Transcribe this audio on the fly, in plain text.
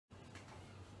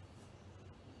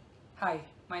Hi,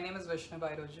 my name is Vishnu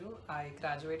Byroju. I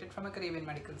graduated from a Caribbean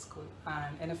medical school,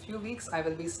 and in a few weeks I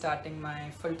will be starting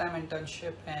my full-time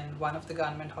internship in one of the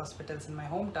government hospitals in my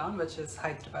hometown, which is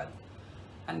Hyderabad.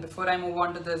 And before I move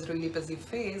on to this really busy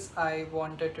phase, I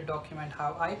wanted to document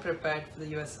how I prepared for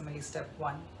the USMLE Step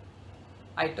 1.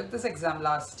 I took this exam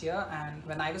last year, and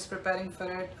when I was preparing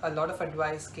for it, a lot of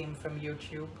advice came from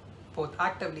YouTube, both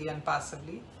actively and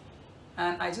passively.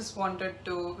 And I just wanted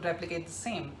to replicate the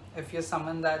same. If you're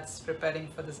someone that's preparing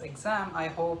for this exam, I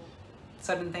hope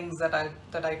certain things that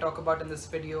I talk about in this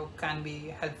video can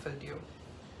be helpful to you.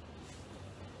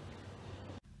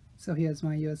 So here's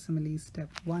my USMLE Step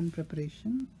 1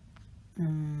 preparation.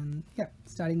 And yeah,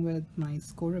 starting with my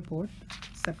score report,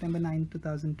 September 9,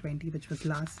 2020, which was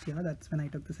last year. That's when I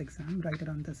took this exam, right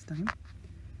around this time.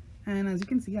 And as you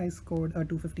can see, I scored a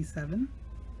 257.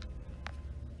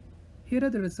 Here are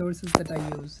the resources that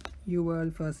I used: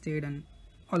 UWorld, First Aid, and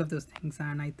all of those things.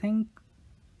 And I think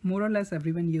more or less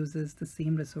everyone uses the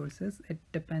same resources. It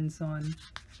depends on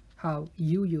how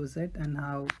you use it and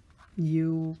how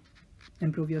you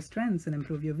improve your strengths and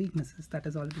improve your weaknesses. That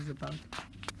is all it is about.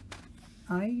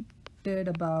 I did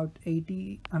about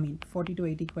 40 to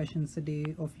 80 questions a day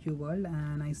of UWorld,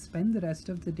 and I spent the rest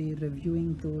of the day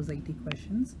reviewing those 80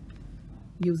 questions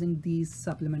using these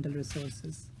supplemental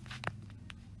resources.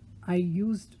 I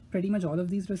used pretty much all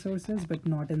of these resources, but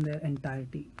not in their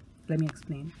entirety. Let me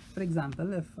explain. For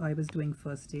example, if I was doing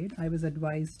first aid, I was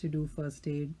advised to do first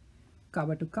aid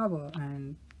cover to cover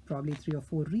and probably 3 or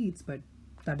 4 reads, but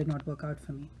that did not work out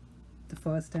for me. The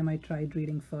first time I tried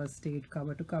reading first aid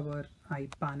cover to cover, I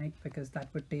panicked because that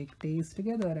would take days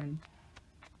together, and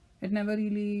it never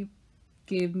really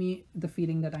gave me the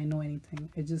feeling that I know anything.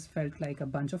 It just felt like a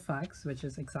bunch of facts, which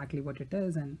is exactly what it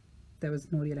is, and there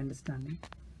was no real understanding.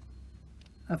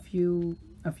 A few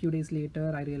days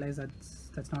later, I realized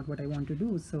that's not what I want to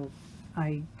do, so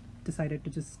I decided to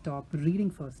just stop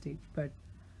reading first aid. But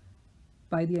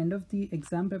by the end of the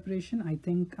exam preparation, I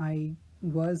think I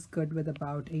was good with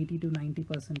about 80 to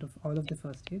 90% of all of the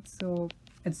first aids, so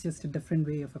it's just a different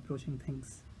way of approaching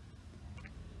things.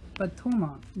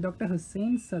 Pathoma, Dr.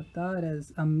 Hussain Sattar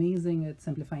is amazing at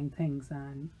simplifying things,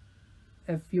 and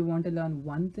if you want to learn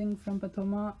one thing from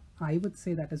Pathoma, I would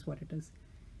say that is what it is.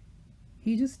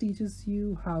 He just teaches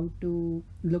you how to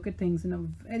look at things in a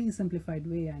very simplified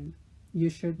way, and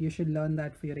you should learn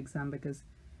that for your exam, because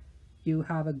you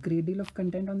have a great deal of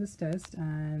content on this test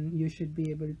and you should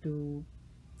be able to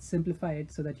simplify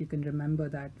it so that you can remember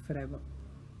that forever.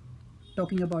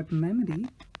 Talking about memory,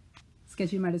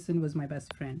 Sketchy Medicine was my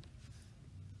best friend.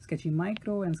 Sketchy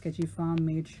Micro and Sketchy Farm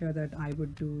made sure that I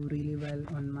would do really well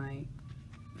on my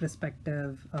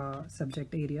respective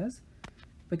subject areas,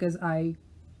 because I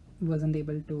wasn't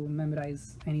able to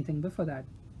memorize anything before that.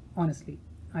 Honestly,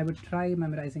 I would try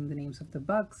memorizing the names of the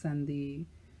bugs and the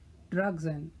drugs,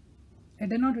 and it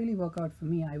did not really work out for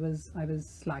me. I was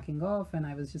slacking off and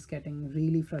I was just getting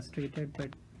really frustrated.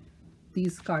 But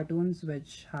these cartoons,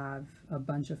 which have a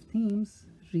bunch of themes,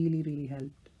 really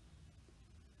helped.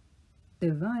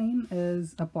 Divine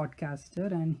is a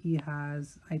podcaster, and he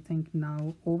has, I think,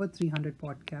 now over 300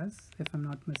 podcasts, if I'm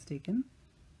not mistaken.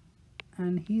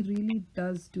 And he really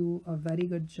does do a very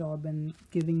good job in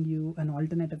giving you an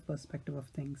alternative perspective of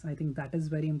things. I think that is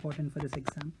very important for this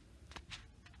exam.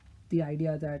 The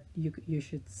idea that you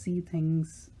should see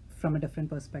things from a different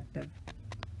perspective.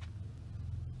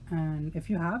 And if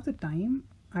you have the time,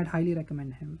 I'd highly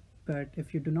recommend him. But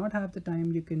if you do not have the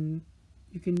time, you can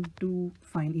do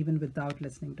fine even without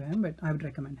listening to him, but I would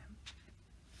recommend him.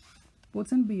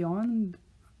 Boats and Beyond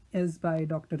is by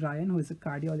Dr. Ryan, who is a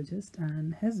cardiologist,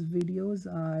 and his videos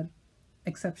are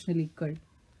exceptionally good.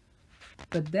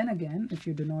 But then again, if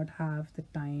you do not have the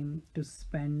time to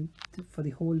spend for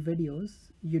the whole videos,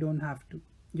 you don't have to.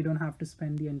 You don't have to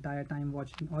spend the entire time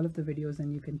watching all of the videos,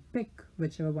 and you can pick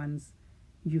whichever ones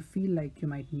you feel like you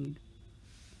might need.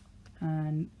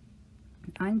 And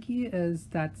Anki is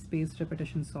that spaced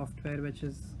repetition software which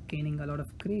is gaining a lot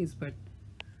of craze, but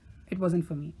it wasn't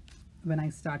for me. When I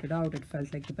started out, it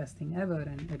felt like the best thing ever,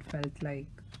 and it felt like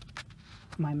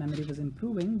my memory was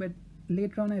improving. But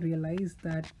later on, I realized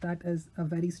that that is a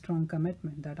very strong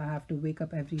commitment, that I have to wake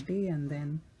up every day and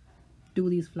then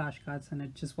do these flashcards, and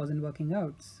it just wasn't working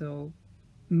out. So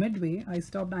midway, I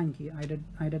stopped Anki. I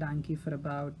did Anki for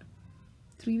about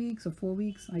 3 weeks or 4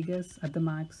 weeks, I guess, at the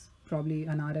max, probably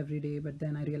an hour every day. But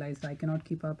then I realized I cannot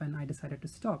keep up, and I decided to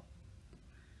stop.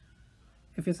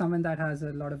 If you're someone that has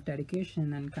a lot of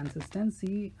dedication and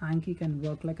consistency, Anki can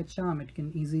work like a charm. It can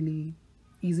easily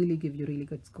give you really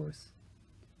good scores.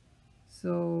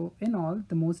 So in all,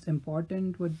 the most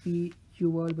important would be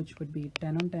UWorld, which would be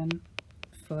 10 on 10.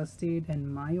 first aid,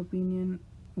 in my opinion,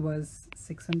 was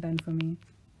 6 on 10 for me.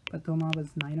 Pathoma was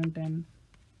 9 on 10.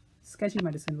 Sketchy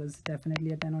medicine was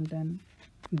definitely a 10 on 10.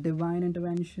 Divine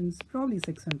interventions, probably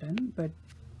 6 on 10, but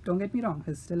don't get me wrong,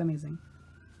 he's still amazing.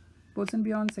 Post and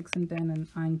Beyond 6 on 10, and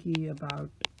Anki about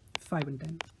 5 on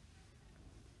 10.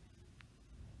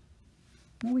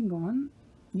 Moving on,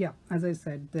 yeah, as I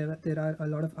said, there are a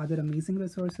lot of other amazing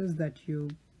resources that you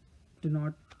do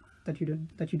not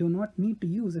need to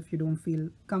use if you don't feel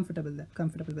comfortable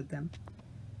with them.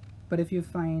 But if you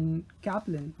find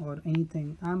Kaplan or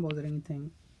anything, Ambos or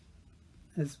anything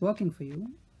is working for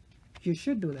you, you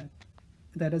should do that.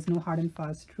 There is no hard and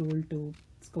fast rule to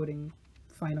scoring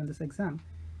fine on this exam.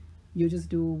 You just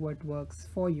do what works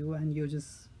for you, and you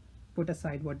just put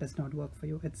aside what does not work for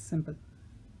you. It's simple.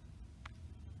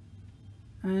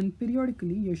 And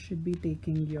periodically you should be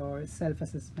taking your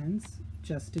self-assessments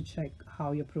just to check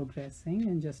how you're progressing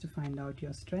and just to find out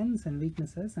your strengths and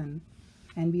weaknesses, and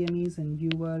NBMEs and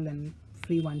UWorld and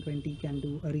Free 120 can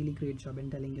do a really great job in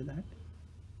telling you that.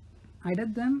 I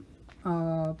did them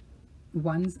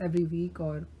once every week,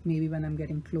 or maybe when I'm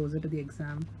getting closer to the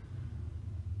exam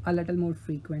a little more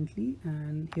frequently,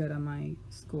 and here are my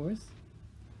scores.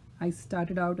 I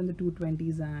started out in the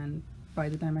 220s, and by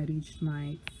the time I reached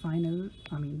my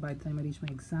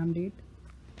exam date,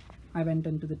 I went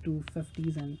into the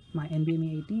 250s, and my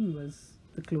NBME 18 was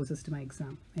the closest to my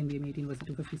exam. NBME 18 was the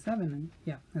 257, and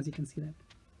yeah, as you can see that.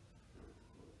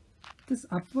 This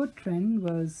upward trend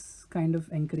was kind of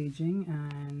encouraging,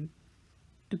 and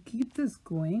to keep this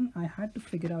going, I had to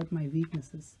figure out my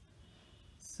weaknesses.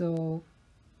 So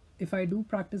if I do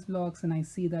practice blocks and I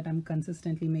see that I'm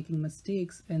consistently making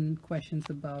mistakes in questions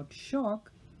about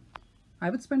shock, I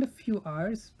would spend a few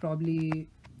hours, probably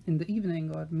in the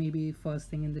evening or maybe first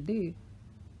thing in the day,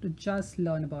 to just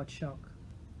learn about shock.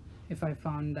 If I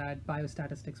found that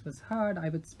biostatistics was hard, I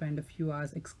would spend a few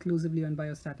hours exclusively on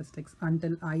biostatistics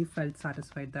until I felt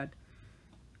satisfied that,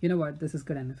 you know what, this is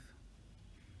good enough.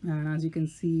 And as you can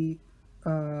see,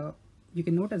 you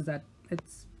can notice that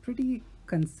it's pretty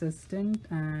consistent,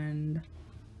 and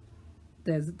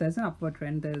there's an upward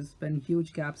trend. There's been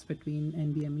huge gaps between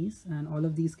NBMEs, and all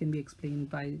of these can be explained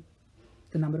by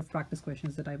the number of practice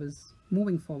questions that I was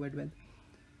moving forward with.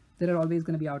 There are always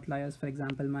going to be outliers. For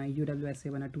example, my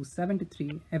UWSA 1 or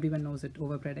 273, everyone knows it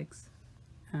over predicts,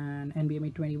 and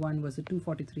NBME 21 was a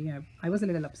 243. I was a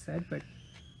little upset, but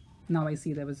now I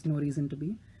see there was no reason to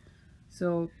be.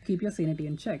 So keep your sanity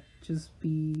in check. Just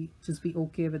be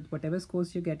okay with whatever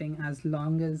scores you're getting, as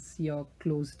long as you're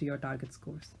close to your target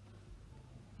scores.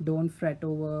 Don't fret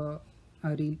over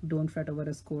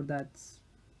a score that's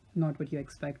not what you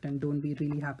expect, and don't be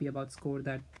really happy about score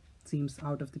that seems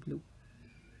out of the blue.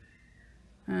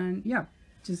 And yeah,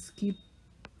 just keep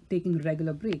taking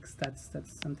regular breaks. That's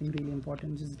something really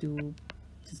important. Just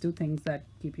do things that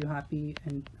keep you happy,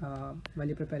 and while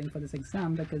you're preparing for this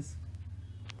exam, because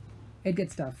it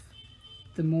gets tough.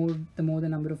 The more the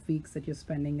number of weeks that you're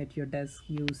spending at your desk,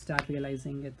 you start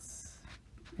realizing it's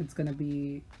gonna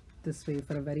be this way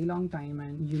for a very long time,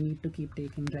 and you need to keep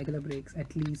taking regular breaks,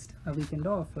 at least a weekend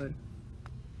off, or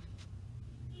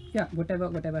yeah,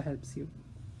 whatever helps you.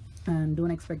 And don't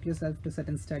expect yourself to sit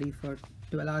and study for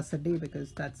 12 hours a day,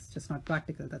 because that's just not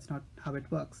practical. That's not how it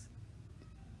works.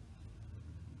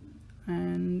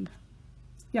 And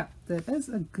yeah, there is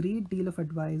a great deal of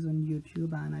advice on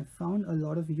YouTube, and I found a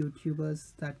lot of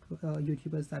YouTubers that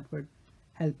would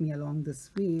help me along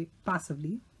this way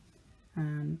passively.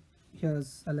 And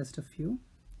here's a list of few.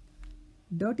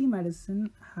 Dirty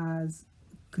Medicine has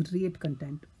great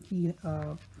content.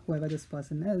 Whoever this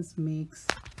person is, makes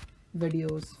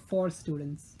videos for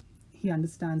students. He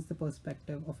understands the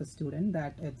perspective of a student,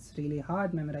 that it's really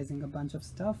hard memorizing a bunch of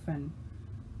stuff, and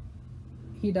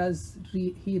he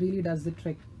really does the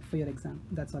trick for your exam.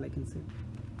 That's all I can say.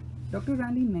 Dr.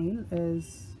 Randy Nail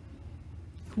is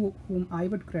whom I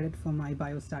would credit for my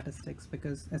biostatistics,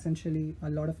 because essentially a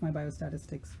lot of my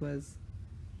biostatistics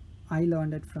I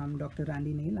learned it from Dr.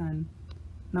 Randy Nail, and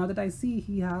now that I see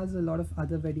he has a lot of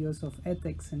other videos of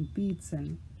ethics and PETS,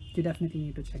 and you definitely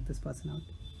need to check this person out.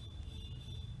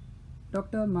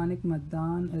 Dr. Manik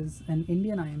Madan is an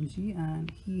Indian IMG, and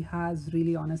he has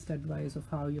really honest advice of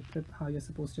how you're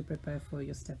supposed to prepare for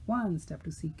your step 1, step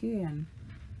 2 CK, and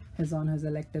he's on his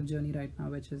elective journey right now,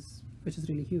 which is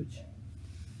really huge.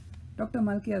 Dr.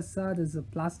 Malki Assad is a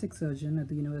plastic surgeon at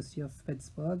the University of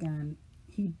Pittsburgh, and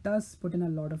he does put in a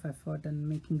lot of effort in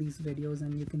making these videos,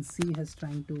 and you can see he's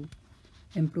trying to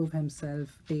improve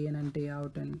himself day in and day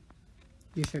out, and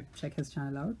you should check his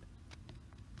channel out.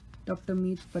 Dr.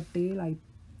 Meet Patel, I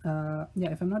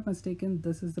Yeah, if I'm not mistaken,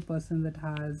 this is the person that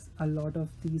has a lot of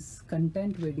these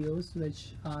content videos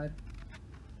which are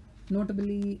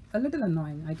notably a little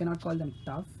annoying. I cannot call them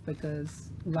tough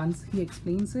because once he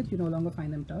explains it, you no longer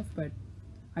find them tough, but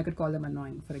I could call them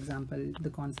annoying. For example, the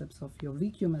concepts of your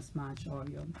VQ mismatch or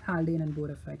your Haldane and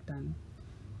Bohr effect and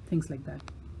things like that.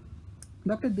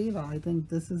 Dr. Deva, I think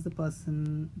this is the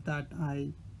person that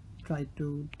I tried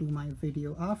to do my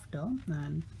video after,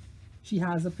 and she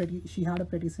had a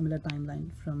pretty similar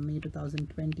timeline from May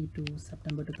 2020 to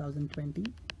September 2020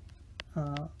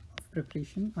 of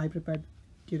preparation. I prepared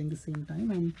during the same time,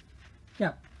 and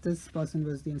yeah, this person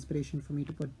was the inspiration for me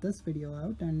to put this video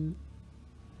out. And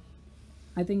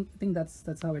I think that's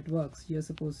how it works. You're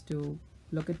supposed to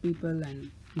look at people and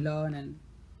learn and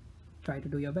try to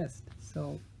do your best.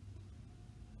 So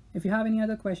if you have any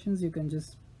other questions, you can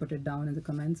just put it down in the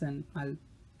comments and I'll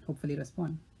hopefully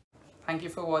respond. Thank you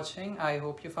for watching. I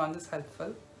hope you found this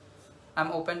helpful.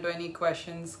 I'm open to any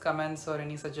questions, comments, or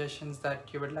any suggestions that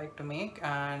you would like to make.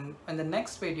 And in the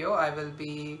next video, I will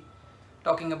be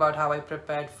talking about how I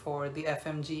prepared for the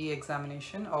FMGE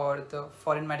examination or the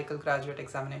Foreign Medical Graduate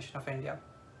Examination of India.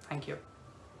 Thank you.